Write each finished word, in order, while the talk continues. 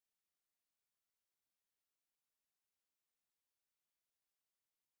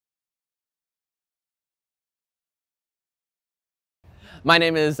My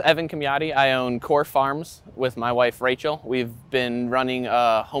name is Evan Kamyati. I own KOR Farms with my wife Rachel. We've been running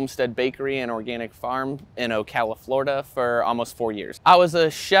a homestead bakery and organic farm in Ocala, Florida for almost 4 years. I was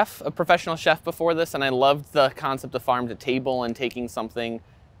a chef, a professional chef before this, and I loved the concept of farm to table and taking something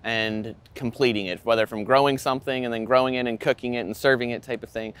and completing it, whether from growing something and then growing it and cooking it and serving it type of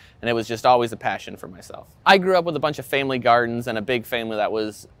thing. And it was just always a passion for myself. I grew up with a bunch of family gardens and a big family that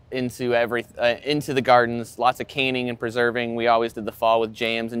was into the gardens, lots of canning and preserving. We always did the fall with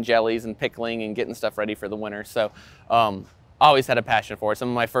jams and jellies and pickling and getting stuff ready for the winter. So always had a passion for it. Some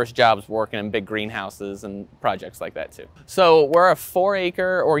of my first jobs were working in big greenhouses and projects like that too. So we're a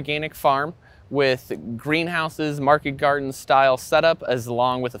 4-acre organic farm with greenhouses, market garden style setup, as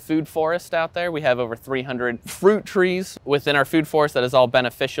along with a food forest out there. We have over 300 fruit trees within our food forest that is all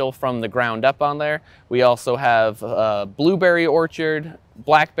beneficial from the ground up on there. We also have a blueberry orchard,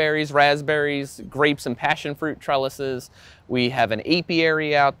 blackberries, raspberries, grapes and passion fruit trellises. We have an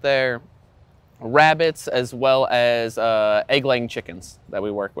apiary out there, rabbits, as well as egg-laying chickens that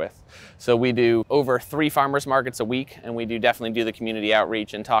we work with. So we do over 3 farmers markets a week, and we definitely do the community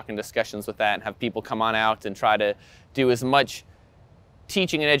outreach and talk and discussions with that and have people come on out and try to do as much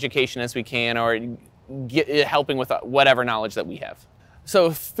teaching and education as we can, or helping with whatever knowledge that we have. So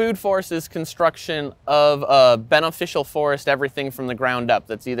food forest is construction of a beneficial forest, everything from the ground up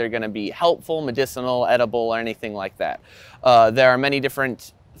that's either going to be helpful, medicinal, edible, or anything like that. There are many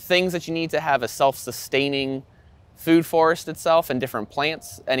different things that you need to have a self-sustaining food forest itself, and different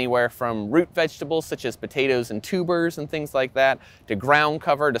plants, anywhere from root vegetables such as potatoes and tubers and things like that, to ground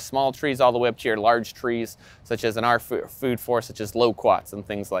cover, to small trees, all the way up to your large trees, such as in our food forest, such as loquats and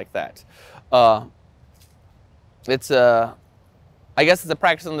things like that. I guess it's a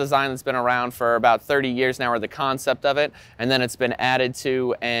practice and design that's been around for about 30 years now, or the concept of it, and then it's been added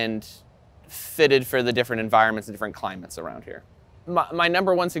to and fitted for the different environments and different climates around here. My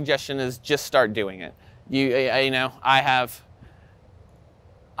number one suggestion is just start doing it. I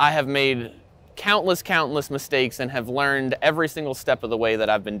have made countless mistakes and have learned every single step of the way that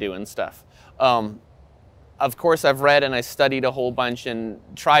I've been doing stuff. Of course, I've read and I studied a whole bunch and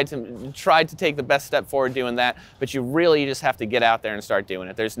tried to take the best step forward doing that, but you really just have to get out there and start doing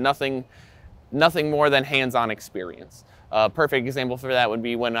it. There's nothing more than hands-on experience. A perfect example for that would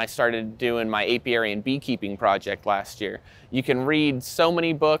be when I started doing my apiary and beekeeping project last year. You can read so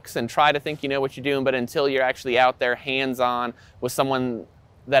many books and try to think you know what you're doing, but until you're actually out there hands-on with someone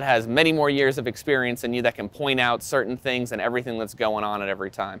that has many more years of experience than you, that can point out certain things and everything that's going on at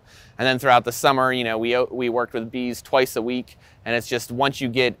every time. And then throughout the summer, we worked with bees twice a week, and it's just once you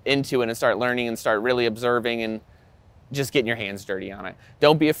get into it and start learning and start really observing and just getting your hands dirty on it.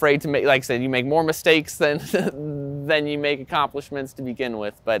 Don't be afraid to make, like I said, you make more mistakes than you make accomplishments to begin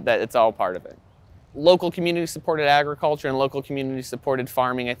with, but it's all part of it. Local community supported agriculture and local community supported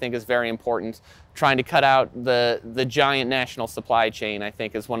farming, I think, is very important. Trying to cut out the giant national supply chain, I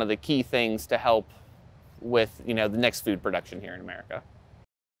think, is one of the key things to help with the next food production here in America.